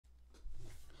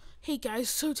Hey guys,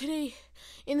 so today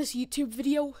in this YouTube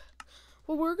video,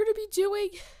 what we're going to be doing,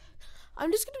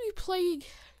 I'm just going to be playing,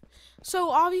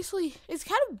 so obviously it's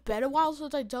kind of been a while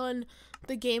since I've done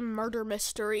the game Murder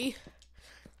Mystery,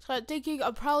 so I'm thinking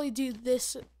I'll probably do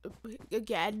this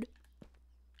again,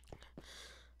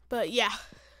 but yeah,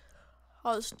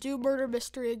 I'll just do Murder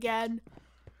Mystery again,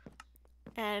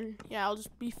 and yeah, it'll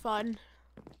just be fun,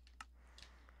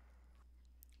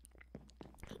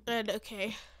 and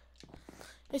okay.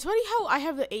 It's funny how I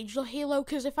have the angel halo,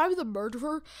 because if I'm the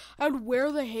murderer, I would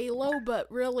wear the halo,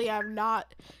 but really I'm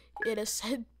not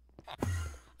innocent.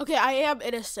 Okay, I am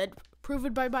innocent,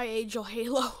 proven by my angel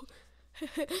halo.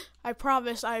 I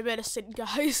promise I'm innocent,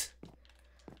 guys.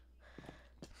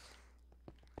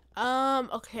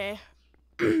 Okay.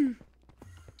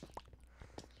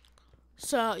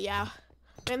 So, yeah.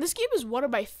 Man, this game is one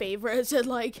of my favorites, and,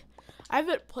 like, I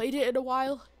haven't played it in a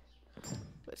while,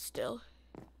 but still.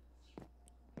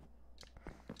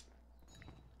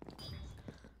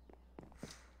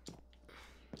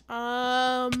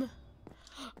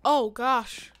 Oh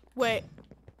gosh, wait.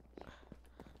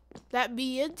 That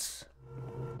means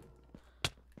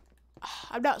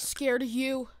I'm not scared of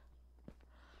you.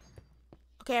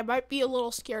 Okay, I might be a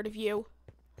little scared of you.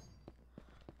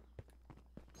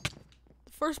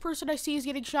 The first person I see is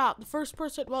getting shot. The first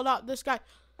person, well, not this guy.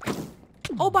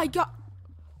 Oh my god.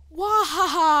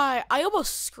 Why? I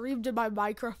almost screamed in my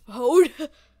microphone.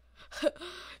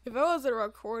 If I wasn't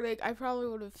recording, I probably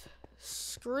would have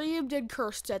screamed and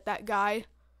cursed at that guy.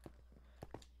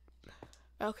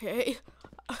 Okay.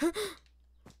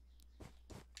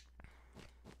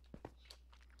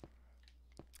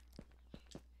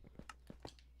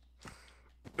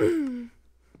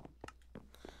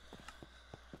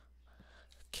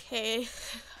 Okay.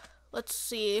 Let's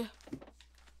see.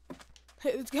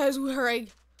 Hey, this guy's wearing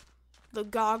the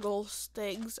goggles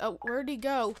things. Oh, where'd he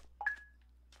go?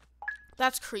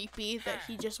 That's creepy that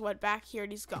he just went back here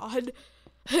and he's gone.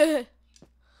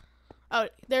 Oh,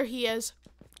 there he is.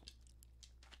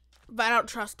 But I don't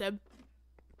trust him.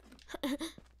 I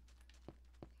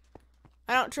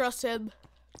don't trust him.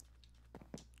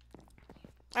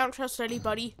 I don't trust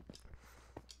anybody.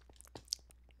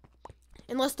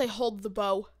 Unless they hold the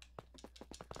bow.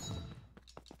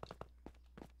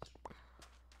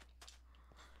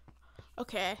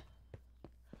 Okay.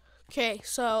 Okay,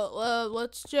 so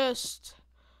let's just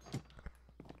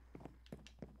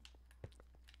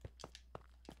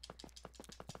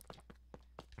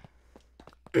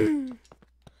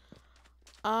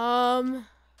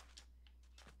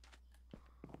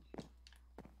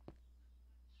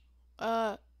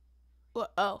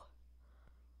what? Oh,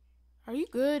 are you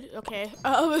good? Okay.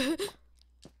 Okay,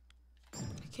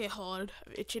 hold on.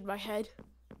 I'm itching my head.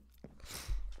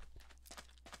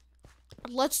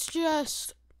 Let's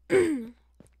just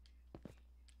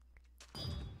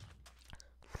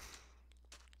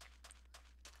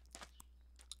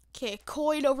okay,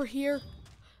 coin over here.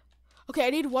 Okay, I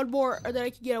need one more, and then I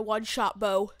can get a one-shot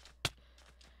bow.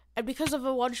 And because of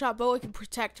a one-shot bow, I can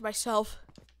protect myself.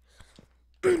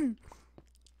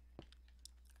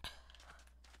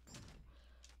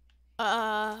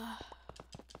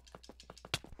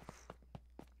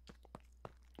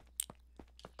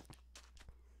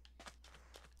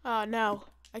 Oh no,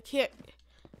 I can't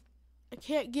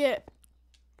get.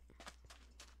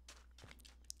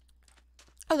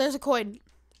 Oh, there's a coin.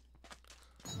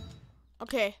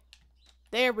 Okay,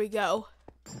 there we go.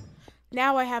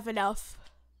 Now I have enough.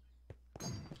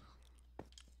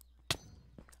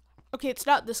 Okay, it's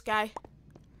not this guy.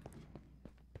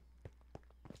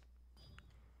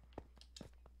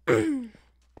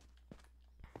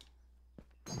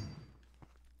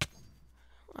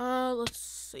 Let's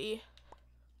see.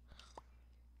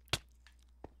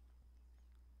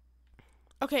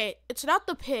 Okay, it's not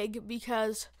the pig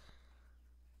because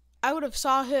I would have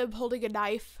saw him holding a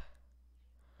knife.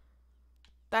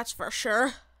 That's for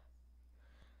sure.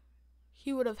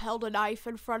 He would have held a knife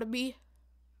in front of me.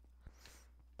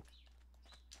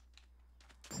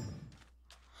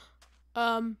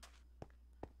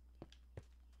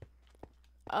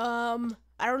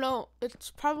 I don't know. It's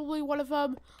probably one of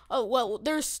them. Oh, well,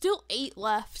 there's still 8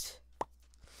 left.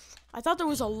 I thought there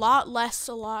was a lot less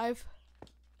alive.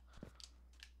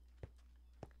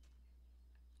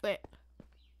 Wait.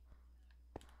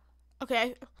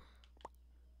 Okay.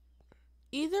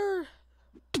 Either...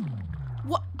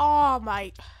 What? Oh,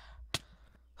 my...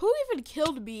 Who even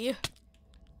killed me?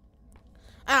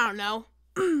 I don't know.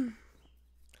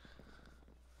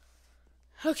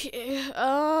 Okay,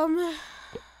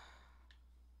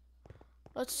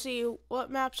 let's see, what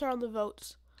maps are on the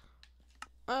votes?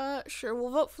 Sure,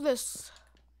 we'll vote for this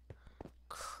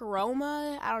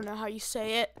Chroma. I don't know how you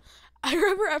say it. I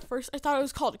remember at first I thought it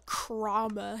was called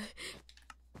Chroma.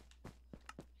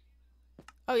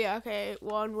 Oh yeah, okay,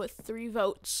 one with 3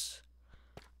 votes.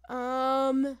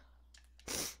 Honestly,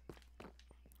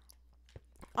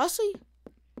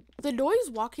 the noise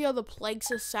walking on the planks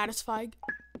is satisfying.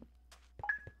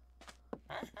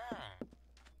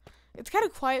 It's kind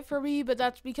of quiet for me, but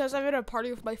that's because I'm in a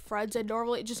party with my friends and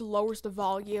normally it just lowers the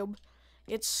volume.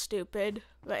 It's stupid.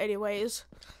 But anyways.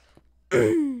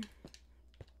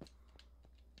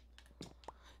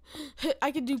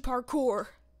 I can do parkour.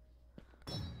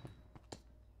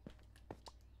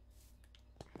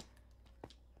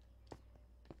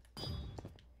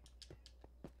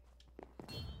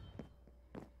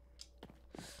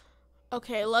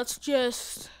 Okay, let's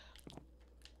just...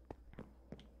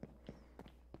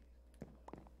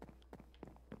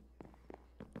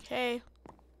 Okay.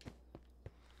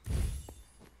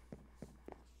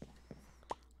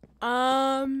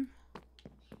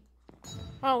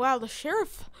 Oh wow, the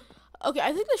sheriff. Okay,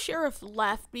 I think the sheriff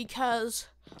left because,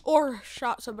 or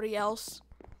shot somebody else.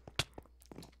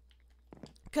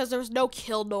 Because there was no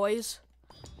kill noise.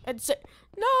 And so,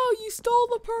 no, you stole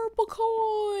the purple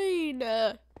coin.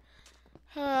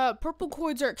 Purple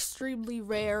coins are extremely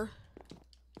rare.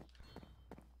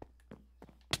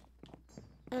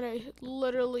 And I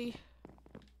literally...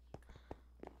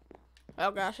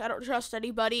 Oh gosh, I don't trust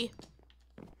anybody.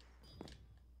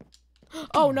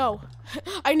 Oh no.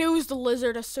 I knew it was the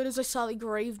lizard as soon as I saw the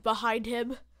grave behind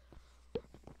him.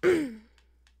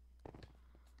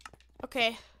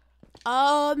 Okay.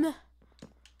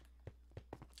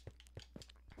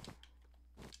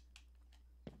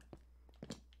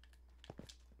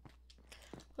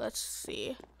 Let's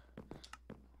see.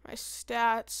 My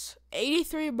stats.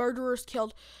 83 murderers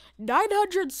killed.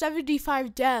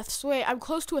 975 deaths. Wait, I'm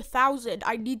close to 1,000.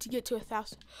 I need to get to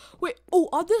 1,000. Wait, oh,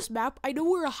 on this map, I know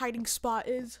where a hiding spot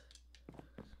is.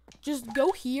 Just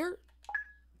go here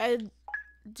and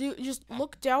just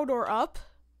look down or up.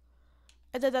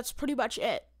 And then that's pretty much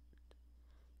it.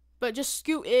 But just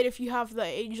scoot in if you have the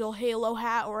Angel Halo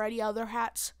hat or any other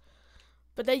hats.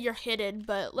 But then you're hidden.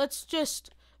 But let's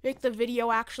just make the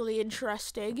video actually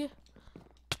interesting.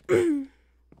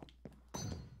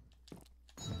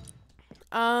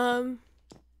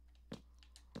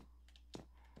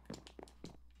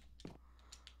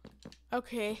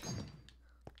 Okay.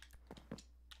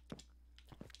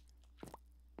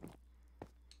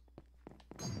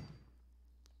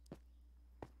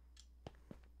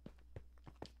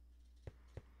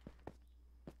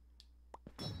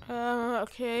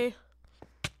 Okay.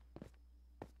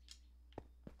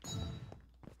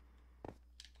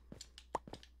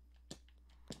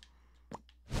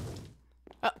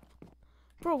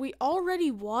 Bro, we already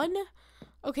won?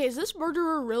 Okay, is this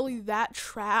murderer really that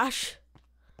trash?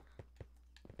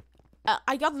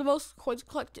 I got the most coins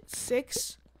collected.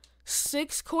 6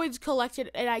 coins collected,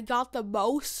 and I got the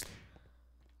most?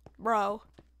 Bro.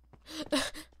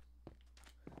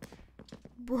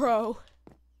 Bro.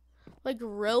 Like,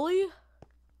 really?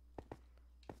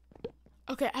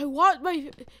 Okay, I want my...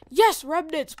 Yes,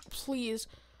 remnants, please.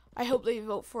 I hope they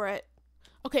vote for it.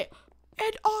 Okay.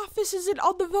 And Office isn't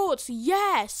on the votes.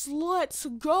 Yes, let's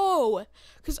go.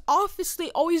 Because Office,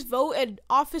 they always vote, and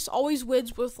Office always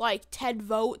wins with like 10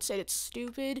 votes, and it's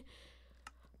stupid.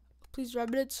 Please,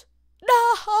 remnants.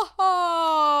 No!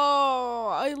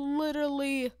 I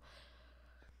literally...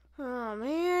 Oh,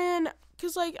 man.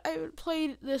 Because, like, I haven't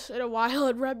played this in a while,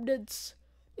 and remnants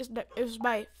is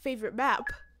my favorite map.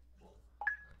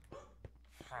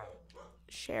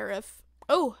 Sheriff.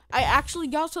 Oh, I actually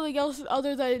got something else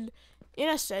other than...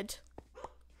 innocent.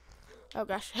 Oh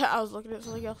gosh, I was looking at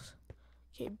something else.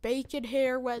 Okay, bacon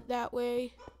hair went that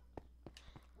way.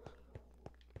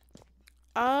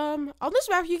 On this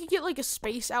map you can get like a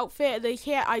space outfit and they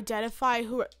can't identify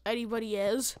who anybody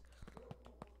is.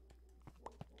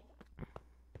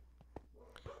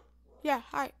 Yeah,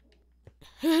 hi.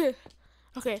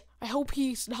 Okay, I hope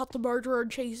he's not the murderer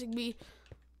chasing me.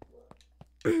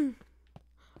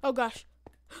 Oh gosh.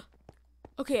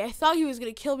 Okay, I thought he was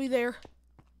gonna kill me there.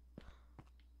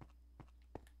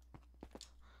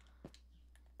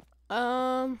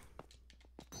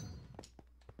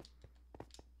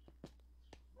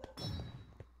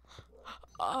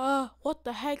 What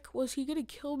the heck? Was he gonna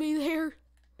kill me there?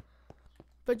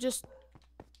 But just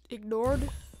ignored?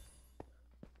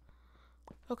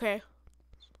 Okay.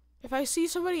 If I see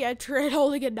somebody enter it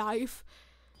holding a knife,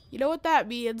 you know what that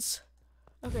means.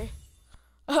 Okay.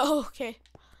 Oh, okay.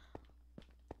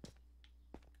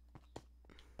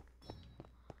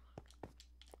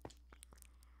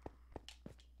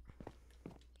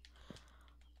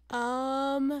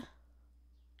 Um.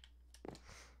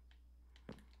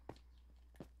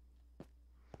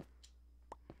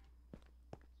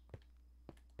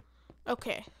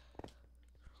 Okay.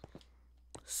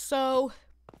 So.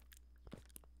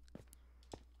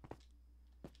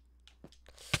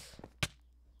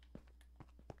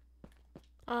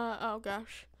 Oh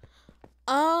gosh.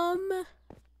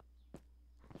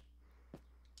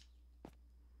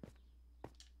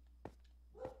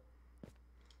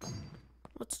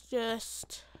 Let's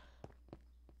just.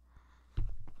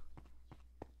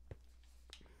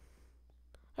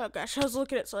 Oh gosh, I was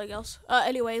looking at something else.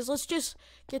 Anyways, let's just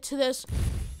get to this.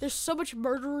 There's so much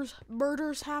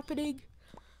murders happening.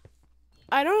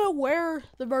 I don't know where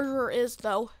the murderer is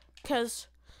though, cause.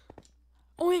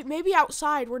 Oh wait, maybe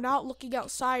outside. We're not looking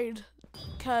outside,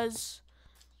 cause.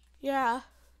 Yeah.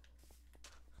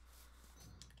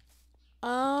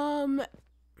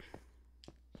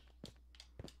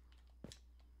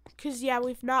 Cause yeah,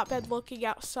 we've not been looking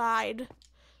outside.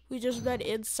 We just been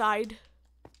inside.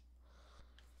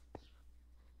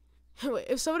 Wait,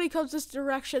 if somebody comes this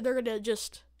direction, they're gonna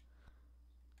just.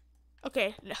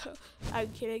 Okay, no, I'm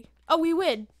kidding. Oh, we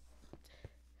win.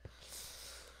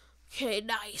 Okay,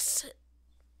 nice.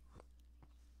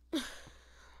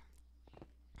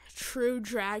 True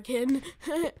dragon.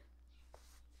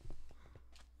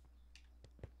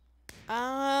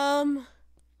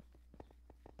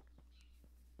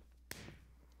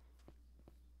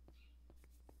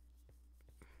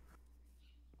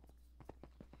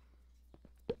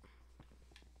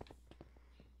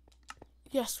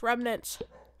 Yes, remnants.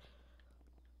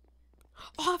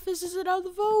 Office isn't on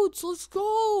the votes. Let's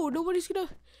go. Nobody's gonna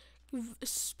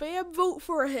spam vote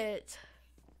for it.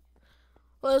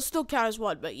 Well, it'll still count as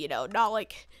one, but you know, not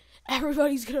like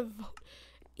everybody's gonna vote.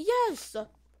 Yes,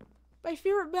 my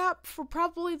favorite map for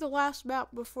probably the last map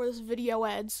before this video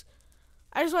ends.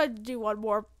 I just wanted to do one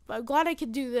more. I'm glad I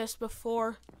could do this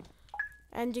before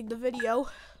ending the video.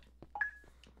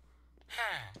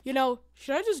 You know,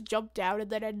 should I just jump down and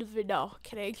then end the video? No,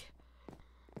 kidding.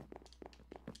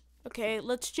 Okay,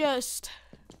 let's just.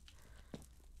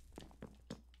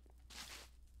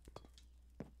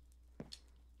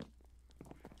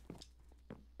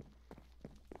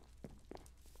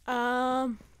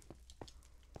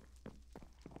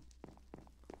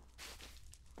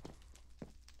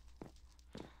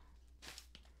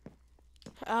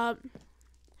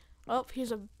 Oh,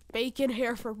 here's a bacon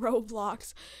hair for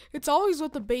Roblox. It's always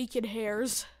with the bacon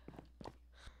hairs.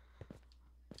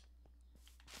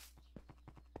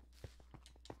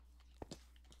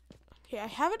 Okay, I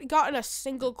haven't gotten a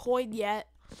single coin yet.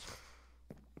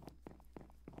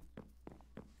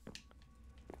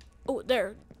 Oh,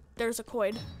 there's a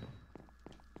coin.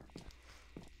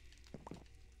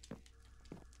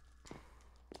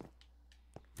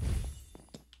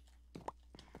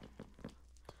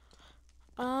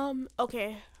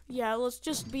 Okay. Yeah, let's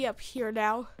just be up here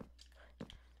now.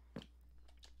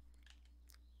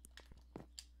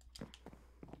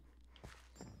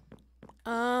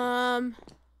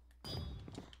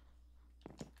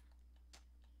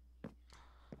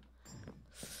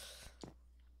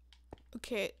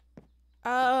 Okay.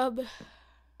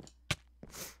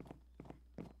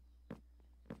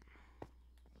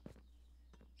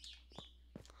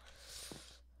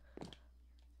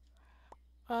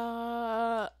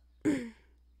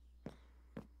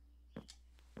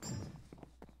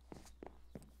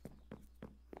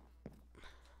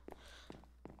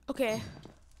 Okay.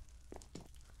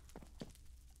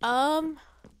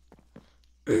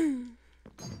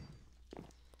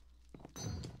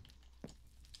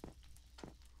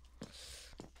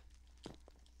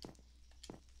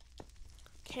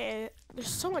 Okay, there's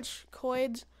so much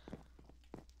coins.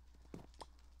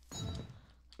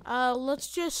 Let's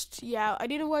just, yeah, I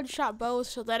need a one-shot bow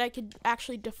so that I can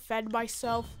actually defend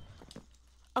myself.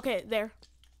 Okay, there.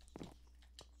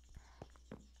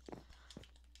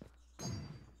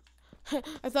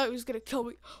 I thought he was gonna kill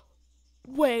me.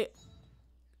 Wait,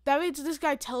 that means this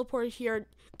guy teleported here and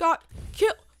got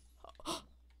killed.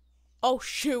 Oh,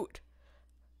 shoot.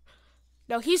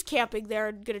 No, he's camping there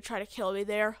and gonna try to kill me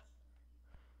there.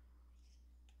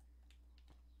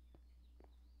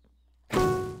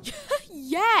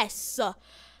 Yes!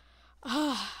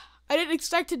 I didn't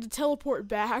expect it to teleport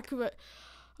back, but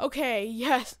okay,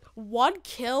 yes. One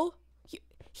kill?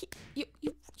 You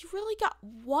really got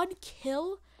one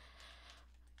kill?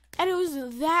 And it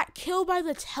was that kill by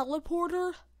the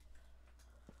teleporter?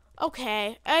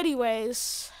 Okay,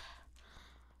 anyways.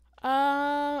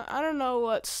 I don't know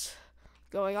what's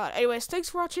going on. Anyways, thanks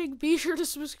for watching. Be sure to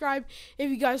subscribe if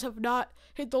you guys have not.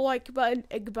 Hit the like button,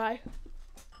 and goodbye.